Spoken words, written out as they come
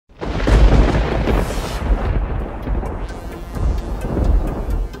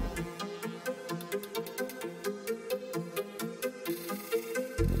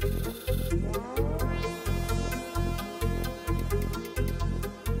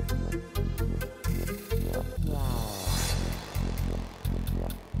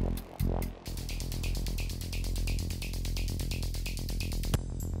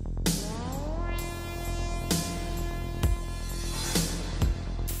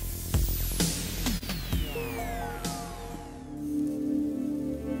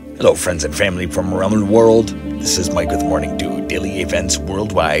Hello friends and family from around the world. This is Mike with Morning Dew, daily events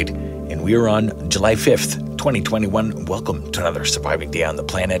worldwide, and we are on July 5th, 2021. Welcome to another surviving day on the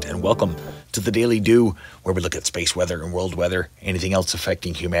planet, and welcome to the Daily Dew, where we look at space weather and world weather, anything else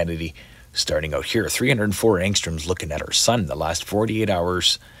affecting humanity. Starting out here, 304 angstroms looking at our sun the last 48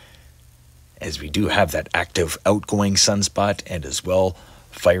 hours, as we do have that active outgoing sunspot and as well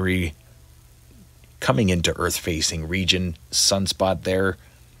fiery coming into Earth-facing region sunspot there.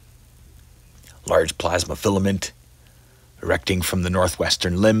 Large plasma filament erecting from the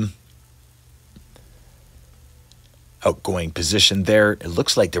northwestern limb. Outgoing position there. It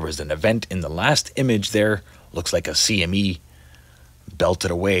looks like there was an event in the last image there. Looks like a CME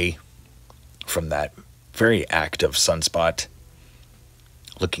belted away from that very active sunspot.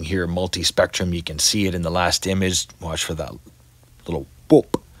 Looking here, multi-spectrum, you can see it in the last image. Watch for that little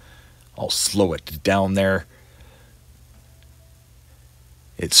boop. I'll slow it down there.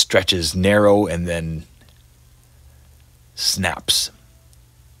 It stretches narrow and then snaps.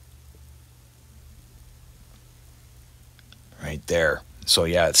 Right there. So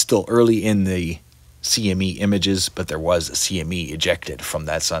yeah, it's still early in the CME images, but there was a CME ejected from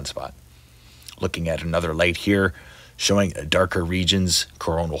that sunspot. Looking at another light here, showing darker regions,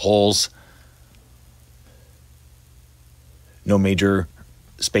 coronal holes. No major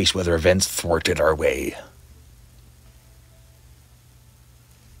space weather events thwarted our way.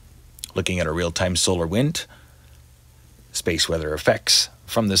 Looking at a real-time solar wind, space weather effects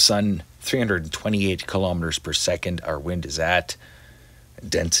from the sun, 328 kilometers per second our wind is at.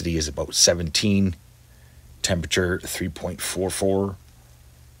 Density is about 17. Temperature 3.44.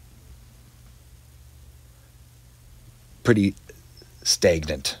 Pretty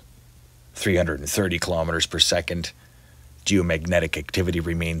stagnant. 330 kilometers per second. Geomagnetic activity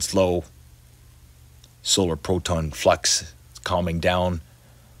remains low. Solar proton flux is calming down.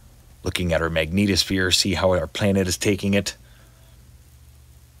 Looking at our magnetosphere, see how our planet is taking it.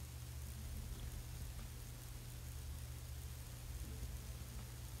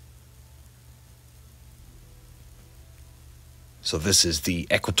 So this is the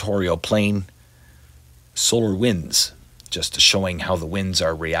equatorial plane. Solar winds, just showing how the winds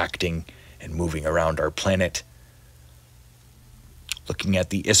are reacting and moving around our planet. Looking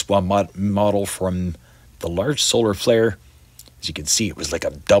at the ISWA model from the large solar flare, as you can see, it was like a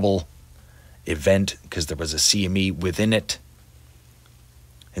double event because there was a CME within it.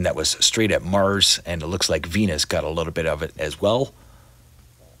 And that was straight at Mars, and it looks like Venus got a little bit of it as well.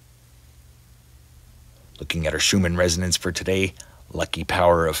 Looking at our Schumann resonance for today, lucky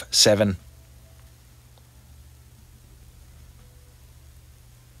power of 7.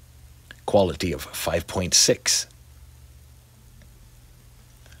 Quality of 5.6.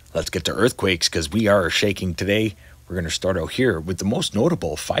 Let's get to earthquakes because we are shaking today. We're going to start out here with the most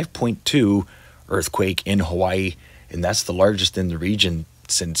notable 5.2 earthquake in Hawaii, and that's the largest in the region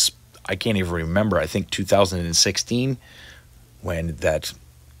since I can't even remember. I think 2016 when that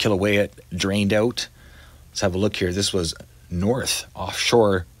Kilauea drained out. Let's have a look here. This was north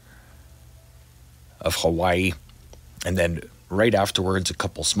offshore of Hawaii, and then right afterwards a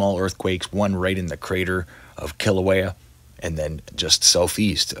couple small earthquakes, one right in the crater of Kilauea and then just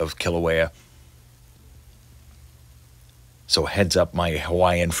southeast of Kilauea. So heads up, my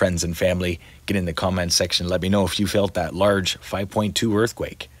Hawaiian friends and family. Get in the comment section. Let me know if you felt that large 5.2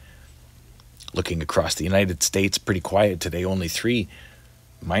 earthquake. Looking across the United States, pretty quiet today. Only 3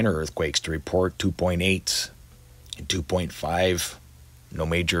 minor earthquakes to report, 2.8 and 2.5. No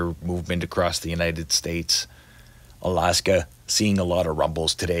major movement across the United States. Alaska, seeing a lot of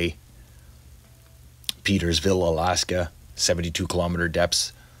rumbles today. Petersville, Alaska, 72 kilometer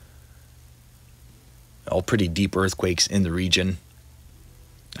depths. All pretty deep earthquakes in the region.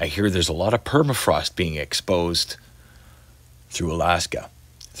 I hear there's a lot of permafrost being exposed through Alaska.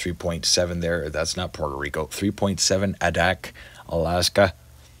 3.7 there. That's not Puerto Rico. 3.7 Adak, Alaska.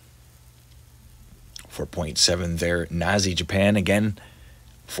 4.7 there. Nazi, Japan again.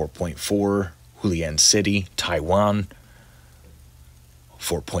 4.4 Hualien City, Taiwan.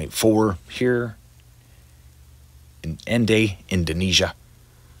 4.4 here in Ende, Indonesia.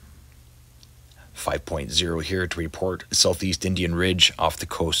 5.0 here to report Southeast Indian Ridge off the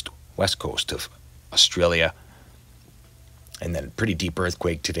coast, west coast of Australia. And then pretty deep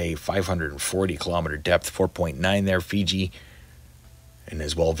earthquake today, 540 kilometer depth, 4.9 there, Fiji. And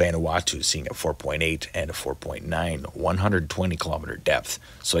as well Vanuatu seeing a 4.8 and a 4.9, 120 kilometer depth.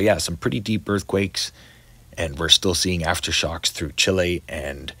 So yeah, some pretty deep earthquakes. And we're still seeing aftershocks through Chile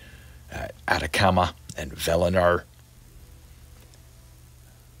and Atacama and Velenar.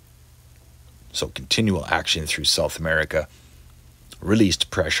 So continual action through South America.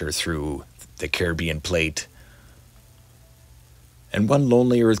 released pressure through the Caribbean plate. And one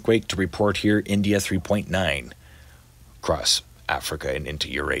lonely earthquake to report here, India 3.9, across Africa and into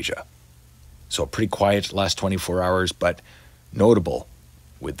Eurasia. So pretty quiet last 24 hours, but notable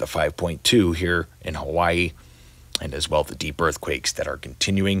with the 5.2 here in Hawaii, and as well the deep earthquakes that are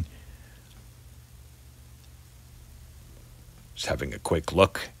continuing. Just having a quick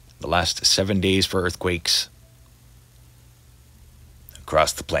look, the last 7 days for earthquakes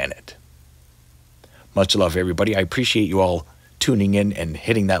across the planet. Much love, everybody. I appreciate you all tuning in and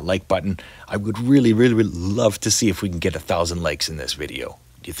hitting that like button. I would really, really love to see if we can get 1,000 likes in this video.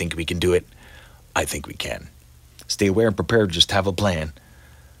 Do you think we can do it? I think we can. Stay aware and prepared. Just have a plan.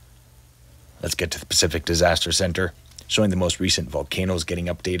 Let's get to the Pacific Disaster Center, showing the most recent volcanoes getting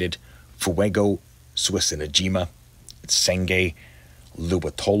updated. Fuego, Suisinajima, Senge,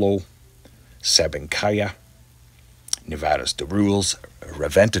 Lubatolo, Sabancaya, Nevados de Rules,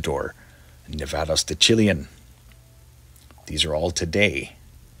 Reventador, Nevados de Chilean. These are all today.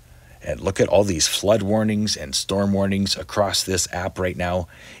 And look at all these flood warnings and storm warnings across this app right now.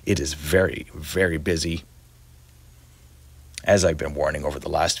 It is very, very busy, as I've been warning over the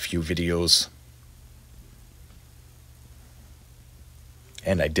last few videos.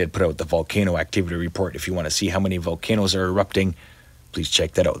 And I did put out the volcano activity report. If you want to see how many volcanoes are erupting, please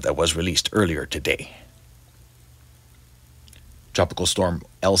check that out. That was released earlier today. Tropical storm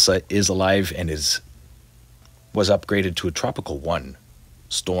ELSA is alive and was upgraded to a Tropical 1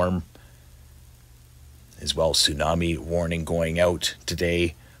 storm. As well, tsunami warning going out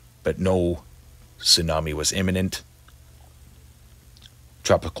today, but no tsunami was imminent.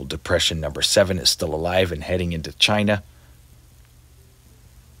 Tropical depression number 7 is still alive and heading into China.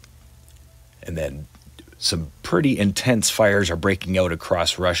 And then some pretty intense fires are breaking out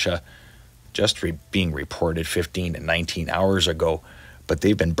across Russia, just being reported 15 and 19 hours ago, but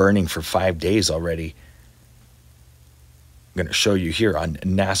they've been burning for 5 days already. I'm going to show you here on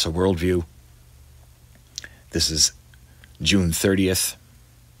NASA Worldview. This is June 30th,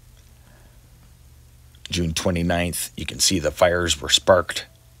 June 29th. You can see the fires were sparked.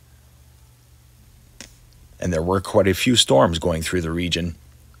 And there were quite a few storms going through the region,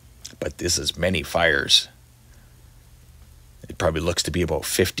 but this is many fires. It probably looks to be about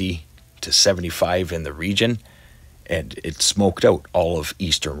 50 to 75 in the region, and it smoked out all of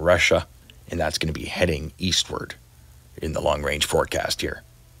eastern Russia, and that's going to be heading eastward in the long-range forecast here.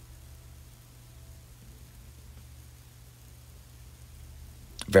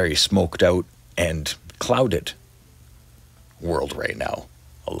 Very smoked out and clouded world right now.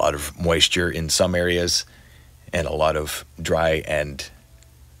 A lot of moisture in some areas and a lot of dry and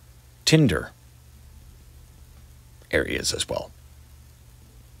tinder areas as well.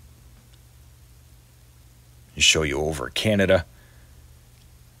 Show you over Canada.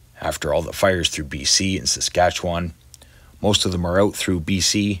 After all the fires through BC and Saskatchewan, most of them are out through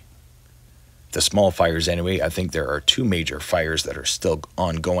BC. The small fires anyway. I think there are 2 major fires that are still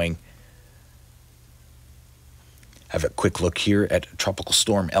ongoing. Have a quick look here at Tropical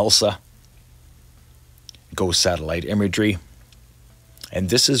Storm ELSA. GOES satellite imagery. And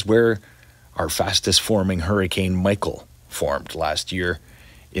this is where our fastest forming Hurricane Michael formed last year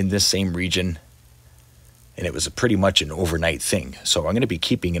in this same region. And it was pretty much an overnight thing. So I'm going to be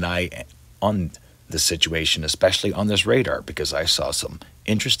keeping an eye on the situation, especially on this radar, because I saw some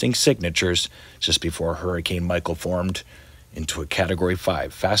interesting signatures just before Hurricane Michael formed into a Category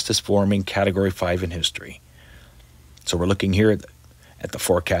 5, fastest forming Category 5 in history. So we're looking here at the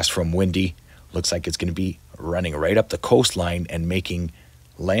forecast from Windy. Looks like it's going to be running right up the coastline and making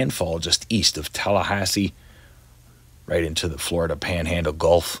landfall just east of Tallahassee, right into the Florida Panhandle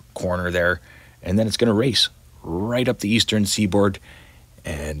Gulf corner there. And then it's going to race right up the eastern seaboard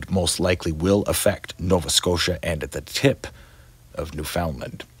and most likely will affect Nova Scotia and at the tip of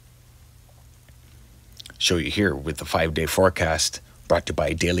Newfoundland. Show you here with the 5-day forecast brought to you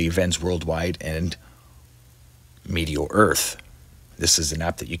by Daily Events Worldwide and Meteo Earth. This is an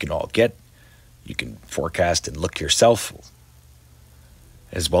app that you can all get. You can forecast and look yourself.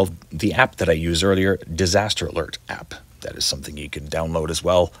 As well, the app that I used earlier, Disaster Alert app. That is something you can download as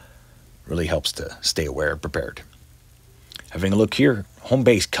well. Really helps to stay aware and prepared. Having a look here, home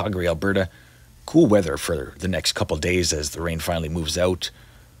base Calgary, Alberta. Cool weather for the next couple days as the rain finally moves out.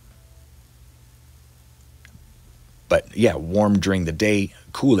 But yeah, warm during the day,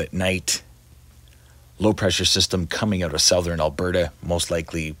 cool at night. Low pressure system coming out of southern Alberta, most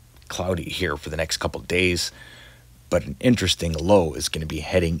likely cloudy here for the next couple days. But an interesting low is going to be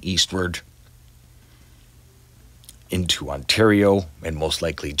heading eastward into Ontario and most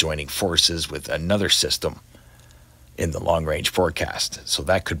likely joining forces with another system in the long-range forecast. So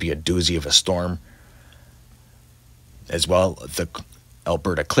that could be a doozy of a storm. As well, the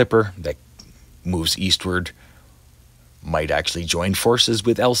Alberta Clipper that moves eastward might actually join forces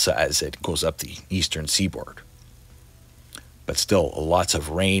with ELSA as it goes up the eastern seaboard. But still, lots of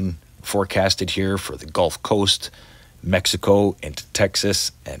rain forecasted here for the Gulf Coast, Mexico, into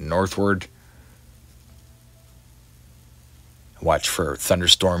Texas, and northward. Watch for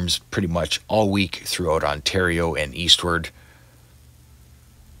thunderstorms pretty much all week throughout Ontario and eastward.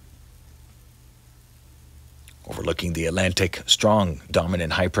 Overlooking the Atlantic, strong,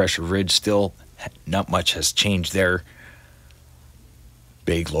 dominant high-pressure ridge still. Not much has changed there.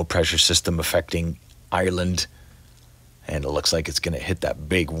 Big low-pressure system affecting Ireland. And it looks like it's going to hit that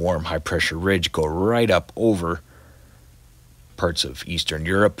big, warm, high-pressure ridge, go right up over parts of Eastern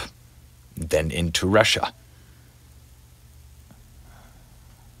Europe, then into Russia.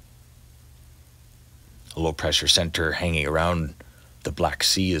 A low-pressure center hanging around the Black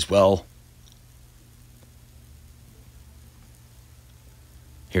Sea as well.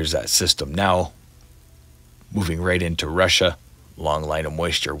 Here's that system now, moving right into Russia. Long line of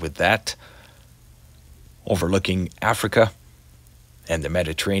moisture with that. Overlooking Africa and the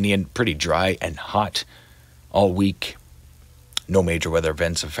Mediterranean, pretty dry and hot all week. No major weather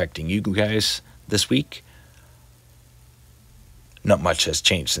events affecting you guys this week. Not much has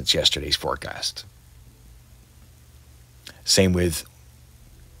changed since yesterday's forecast. Same with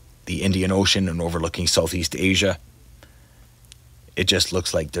the Indian Ocean and overlooking Southeast Asia. It just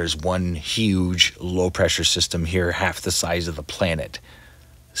looks like there's one huge low-pressure system here, half the size of the planet,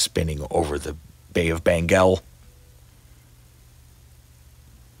 spinning over the Bay of Bengal.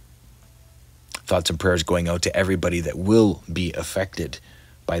 Thoughts and prayers going out to everybody that will be affected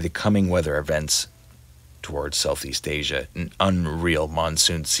by the coming weather events towards Southeast Asia. An unreal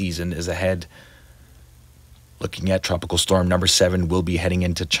monsoon season is ahead. Looking at tropical storm number 7 will be heading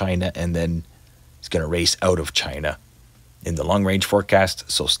into China, and then it's going to race out of China in the long-range forecast,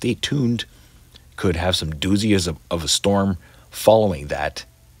 so stay tuned. Could have some doozies of a storm following that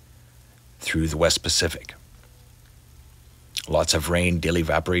through the West Pacific. Lots of rain, daily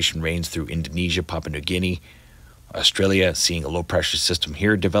evaporation rains through Indonesia, Papua New Guinea, Australia, seeing a low-pressure system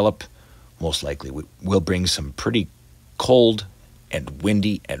here develop. Most likely will bring some pretty cold and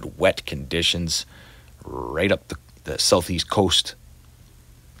windy and wet conditions right up the southeast coast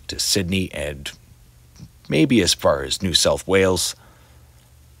to Sydney and maybe as far as New South Wales.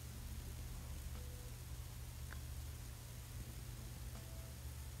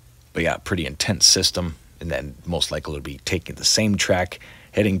 But yeah, pretty intense system. And then most likely it'll be taking the same track,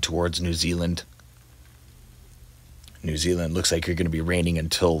 heading towards New Zealand. New Zealand looks like you're going to be raining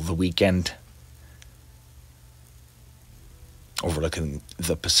until the weekend. Overlooking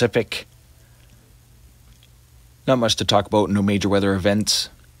the Pacific. Not much to talk about, no major weather events.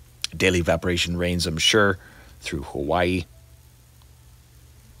 Daily evaporation rains, I'm sure, through Hawaii.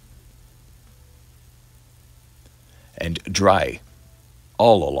 And dry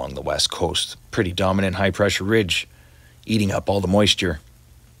all along the west coast. Pretty dominant high pressure ridge, eating up all the moisture.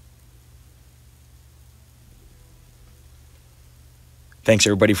 Thanks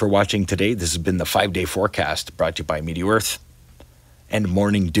everybody for watching today. This has been the 5-day forecast brought to you by MeteorEarth and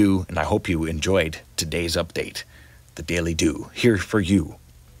Morning Dew, and I hope you enjoyed today's update. The Daily Dew, here for you.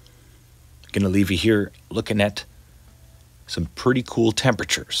 Going to leave you here looking at some pretty cool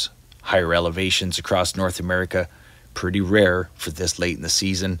temperatures. Higher elevations across North America, pretty rare for this late in the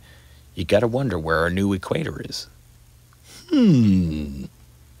season. You got to wonder where our new equator is.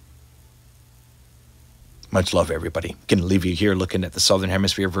 Much love, everybody. Going to leave you here looking at the Southern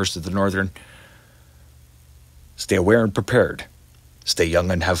Hemisphere versus the Northern. Stay aware and prepared. Stay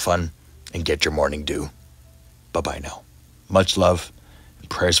young and have fun, and get your morning dew. Bye-bye now. Much love and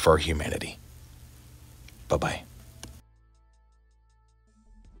prayers for humanity. Bye-bye.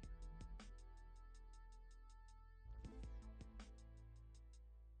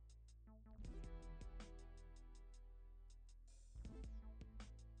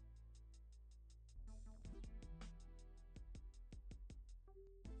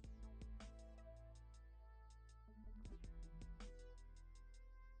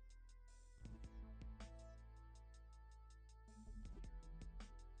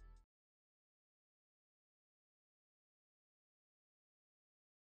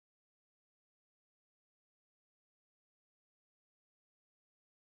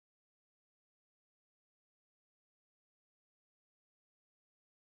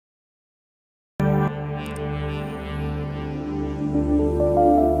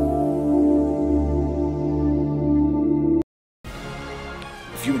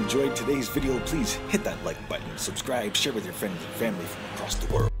 If you enjoyed today's video, please hit that like button, subscribe, share with your friends and family from across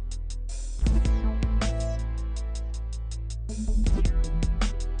the world.